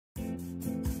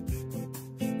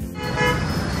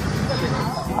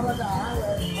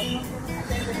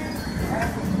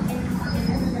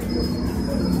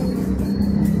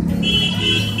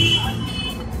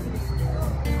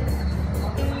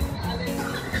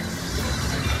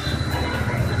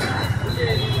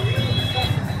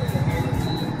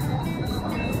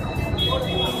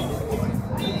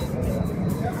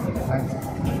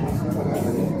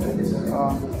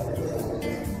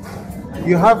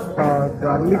You have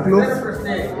garlic loaf,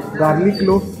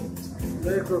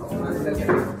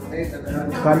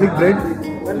 garlic bread.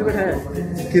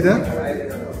 किधर?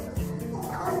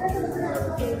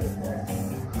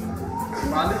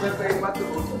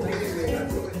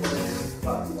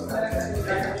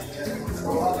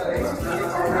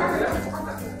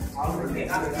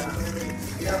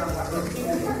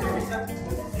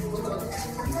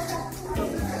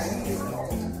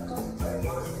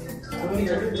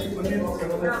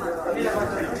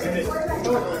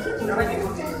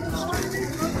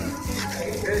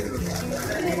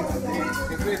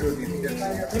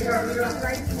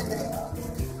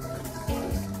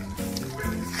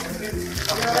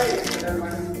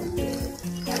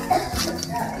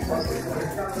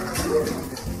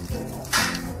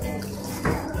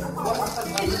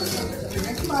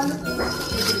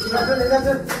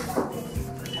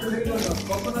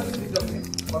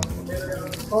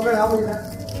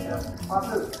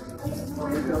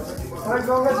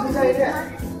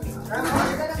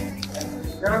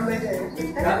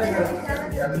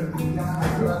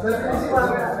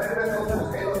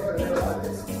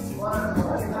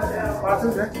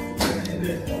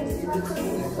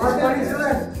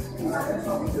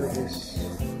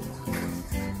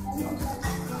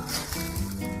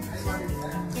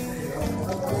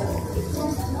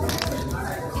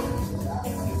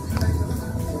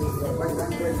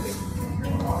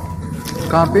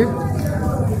 कहाँ पे?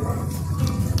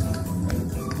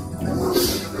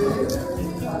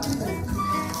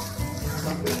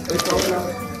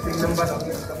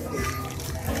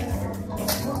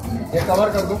 ये कवर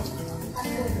कर दो।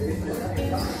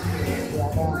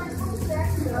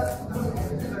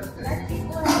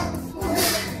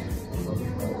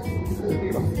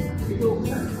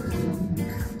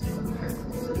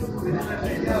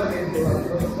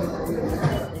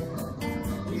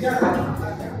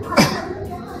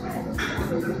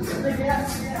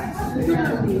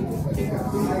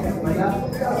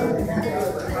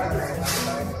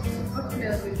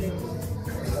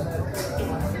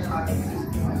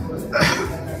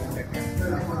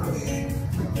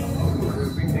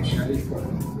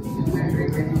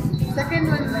 Second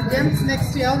one, gems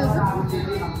next year.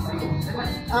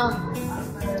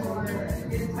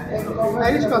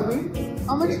 Irish coffee.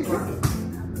 How much?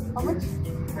 How much?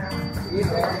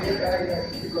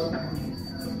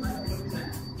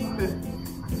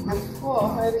 Oh,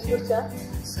 Irish कुछ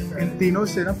इन तीनों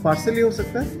से ना पार्सल ही हो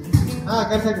सकता है? हाँ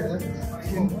कर सकते हैं।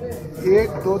 1,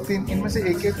 2, 3 इनमें से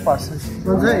एक पार्सल।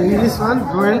 कौन सा? English one,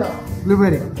 royal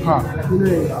blueberry. हाँ।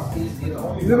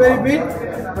 Blueberry beat,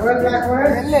 royal black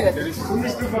forest.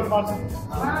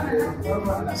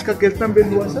 इसका कितना बिल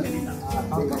हुआ सर?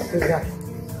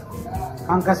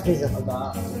 कांकास पिज़्ज़ा।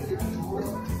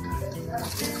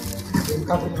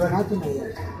 इनका कुछ बना तो नहीं है।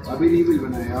 अभी नहीं बिल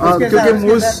बनाया। क्योंकि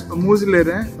मूज ले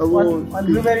रहे हैं अब वो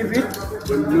ब्लूबेरी बीट,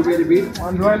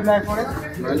 और royal black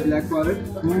forest,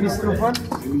 English truffle,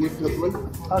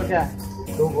 और क्या?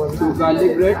 2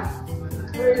 गार्लिक ब्रेड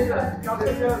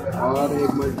और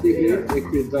एक मल्टी ग्रेड, एक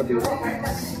पिज्जा बेस,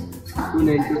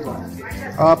 295।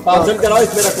 पार्सल कराओ,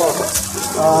 इसमें रखो।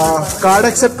 कार्ड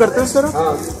एक्सेप्ट करते हो सर?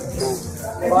 हाँ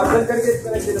पार्सल करके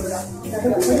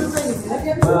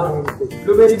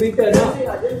ब्लूबेरी बीट है ना?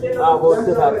 हाँ वो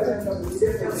उसके साथ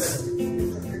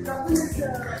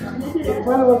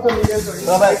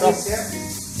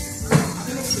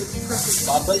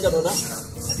पार्सल करो ना।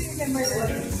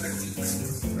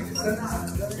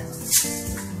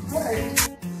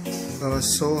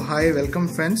 So hi, welcome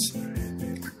friends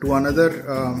to another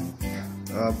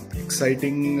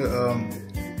exciting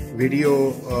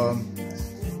video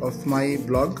of my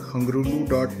blog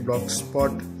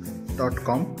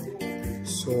hungrulu.blogspot.com.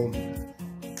 So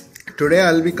today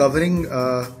I'll be covering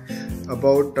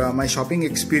about my shopping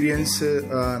experience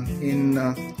in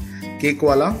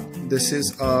Cakewala. This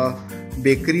is a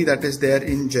bakery that is there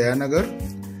in Jayanagar.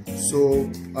 So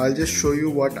I'll just show you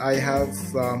what I have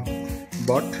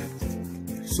bought.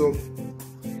 So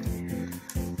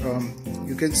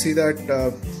you can see that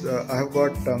I have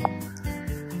got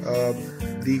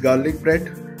the garlic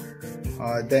bread,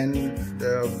 then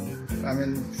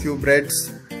few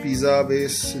breads, pizza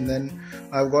base, and then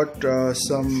I've got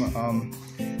some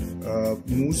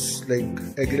mousse like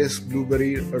eggless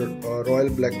blueberry, royal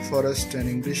black forest, and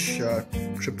English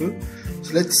triple.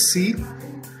 So let's see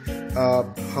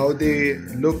how they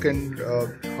look and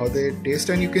how they taste.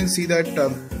 And you can see that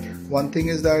one thing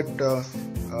is that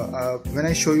when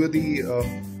I show you the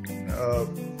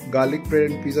garlic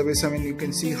bread and pizza base, you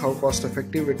can see how cost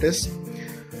effective it is.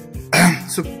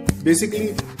 So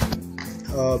basically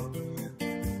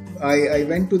I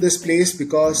went to this place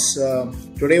because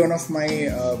today one of my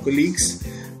colleagues,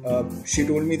 she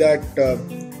told me that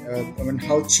I mean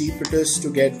how cheap it is to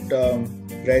get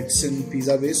breads in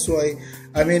pizza base. So I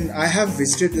have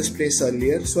visited this place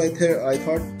earlier, so I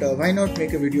thought why not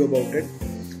make a video about it.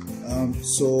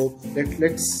 So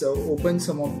let's open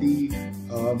some of the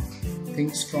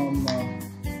things from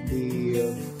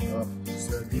the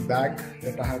bag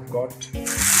that I have got.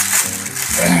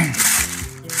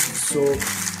 So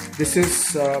this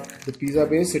is the pizza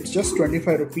base. It's just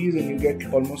 25 rupees and you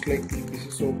get almost like 3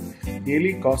 pieces, so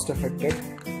really cost effective.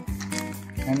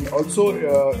 And also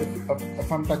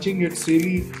if I'm touching, it's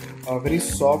really very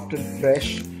soft and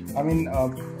fresh. I mean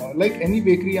like any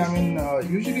bakery, I mean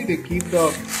usually they keep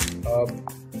the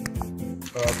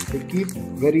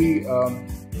very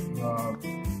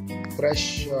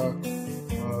fresh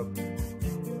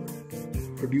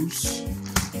produce.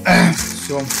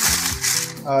 So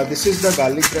this is the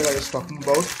garlic bread I was talking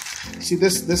about. See,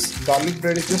 this garlic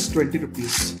bread is just 20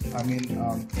 rupees. I mean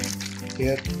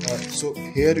here, so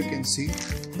here you can see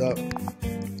the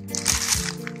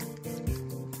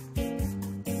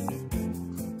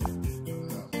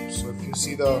so if you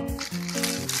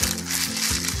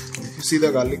see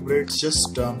the garlic bread, it's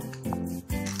just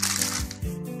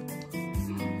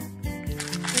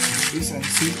this, and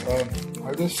see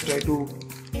I'll just try to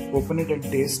open it and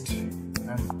taste,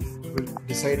 and we'll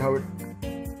decide how it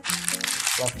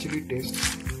actually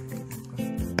tastes.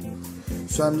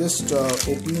 So I'm just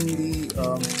opening the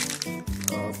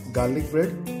garlic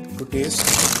bread to taste.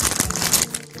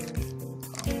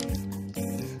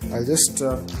 I'll just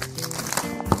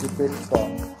keep it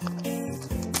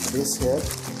this here.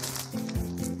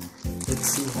 Let's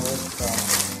see how it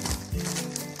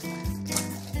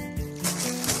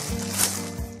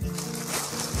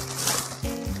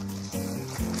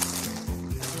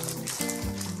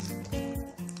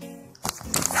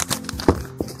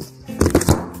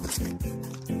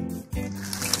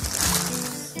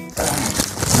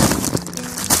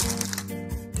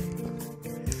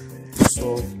So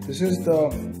this is the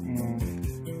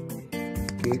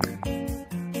cake.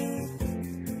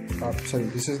 Sorry,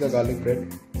 this is the garlic bread.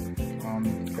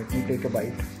 Let me take a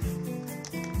bite.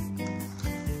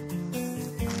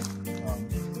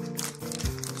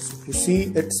 So you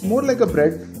see, it's more like a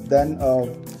bread than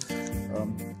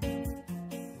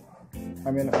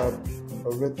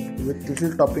with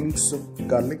little toppings of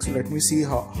garlic. So let me see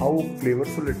how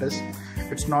flavorful it is.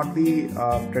 It's not the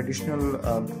traditional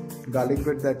garlic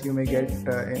bread that you may get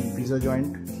in pizza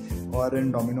joint or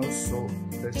in Domino's. So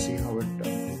let's see how it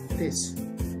tastes.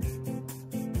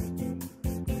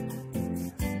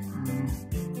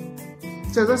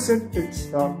 So as I said,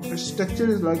 its texture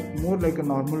is more like a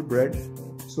normal bread.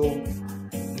 So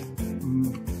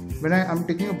when I'm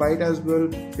taking a bite as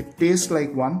well, it tastes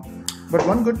like one. But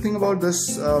one good thing about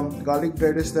this garlic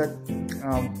bread is that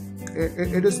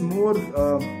it is more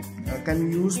can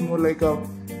be used more like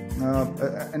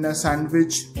in a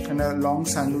sandwich, in a long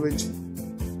sandwich,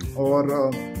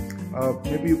 or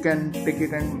maybe you can take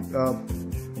it and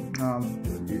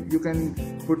you can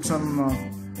put some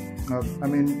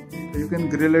you can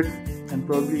grill it and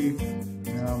probably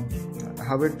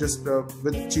have it just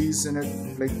with cheese in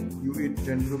it, like you eat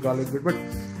general garlic bread.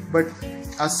 But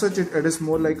as such, it is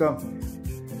more like a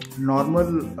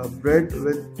normal bread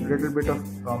with little bit of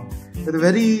with a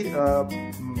very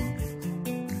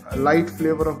light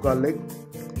flavor of garlic.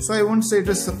 So I won't say it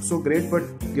is so great, but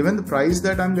given the price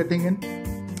that I'm getting in,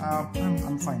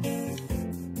 I'm fine.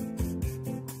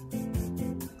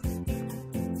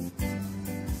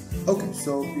 Okay,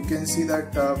 so you can see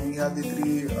that we have the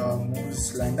 3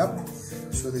 mousse lined up.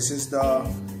 So this is the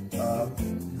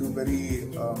blueberry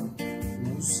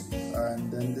mousse,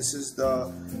 and then this is the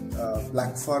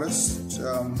black forest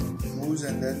mousse,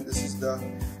 and then this is the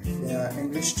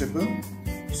English triple.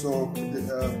 So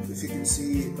if you can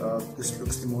see, this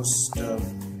looks the most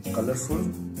colorful,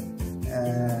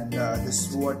 and this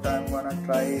is what I'm gonna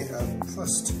try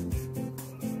first.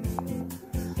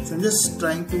 So I'm just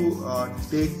trying to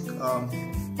take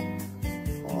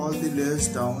all the layers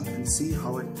down and see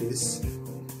how it tastes.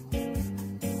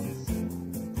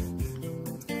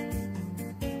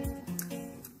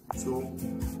 So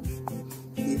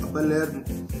the upper layer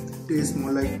tastes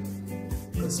more like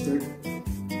custard,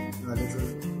 a little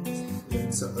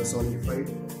solidified.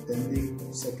 Then the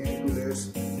second 2 layers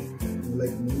more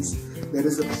like mousse. There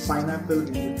is a pineapple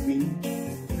in between,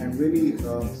 and really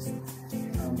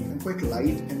quite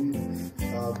light and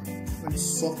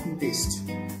soft in taste.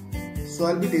 So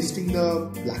I'll be tasting the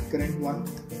blackcurrant one.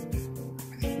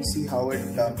 Let me see how it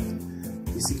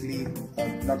basically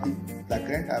not the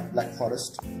blackcurrant, I have black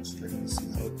forest. So let me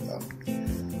see how it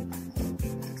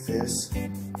fares.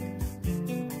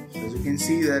 So as you can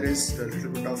see, there is a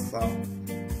little bit of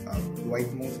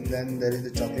white mousse, and then there is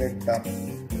the chocolate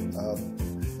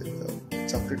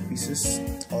chocolate pieces,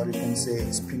 or you can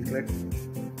say sprinklet.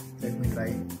 Let me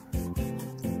try.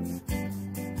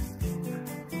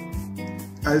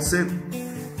 I'll say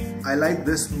I like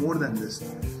this more than this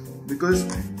because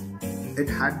it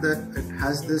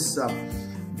has this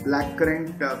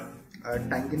blackcurrant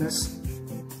tanginess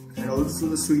and also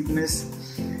the sweetness,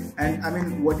 and I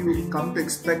mean what you will come to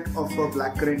expect of a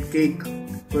blackcurrant cake,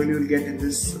 well, you will get in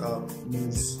this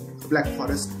mousse, black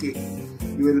forest cake.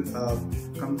 You will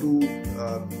come to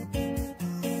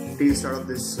taste out of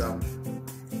this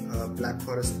black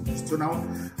forest mousse. So now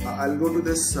I'll go to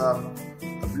this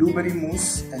blueberry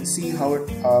mousse and see how it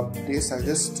tastes. I'll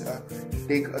just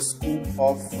take a scoop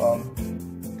of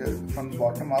from the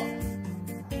bottom up.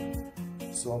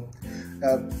 So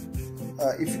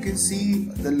if you can see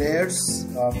the layers,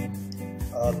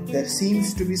 there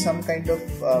seems to be some kind of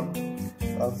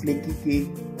flaky cake,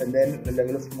 and then a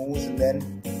level of mousse, and then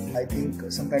I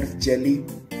think some kind of jelly,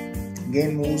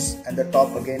 again mousse, and the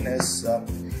top again is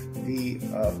the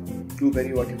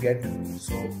blueberry what you get.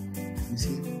 So you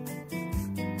see,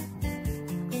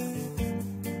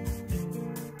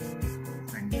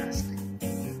 fantastic.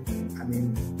 I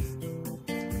mean,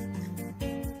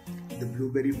 the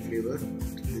blueberry flavor,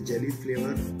 the jelly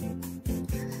flavor,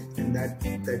 and that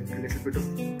little bit of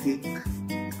cake.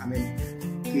 I mean,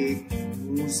 cake,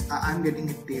 mousse. I'm getting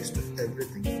a taste of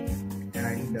everything,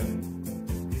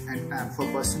 and for a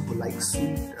person who likes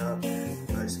sweet,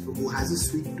 who has a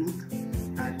sweet tooth,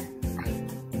 and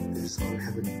this is all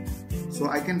heaven. So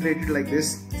I can rate it like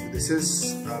this. So this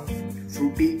is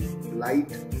fruity, light.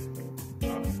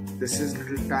 This is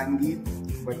little tangy,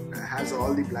 but has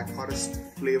all the black forest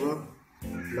flavor.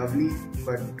 Lovely,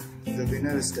 but the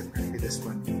winner is definitely this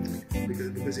one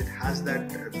because it has that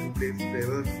blueberry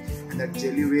flavor, and that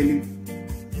jelly really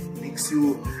makes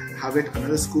you have it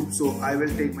another scoop. So I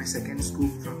will take my second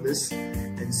scoop from this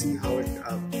and see how it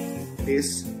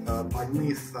tastes. Pardon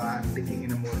me if I'm taking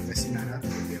in a more messy manner.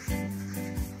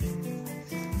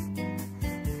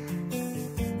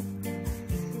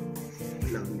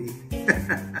 Lovely.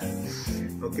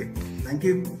 Okay, thank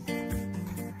you.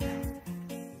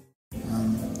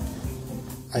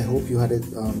 I hope you had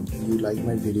you liked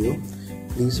my video.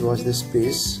 Please watch this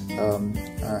space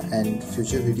and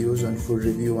future videos on food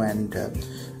review and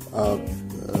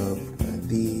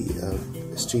the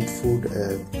street food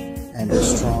and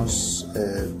restaurants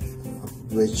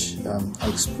which I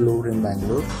explored in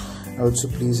Bangalore. Also,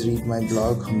 please read my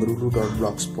blog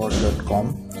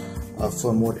hungrulu.blogspot.com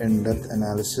for more in-depth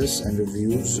analysis and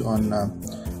reviews on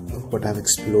what I've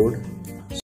explored.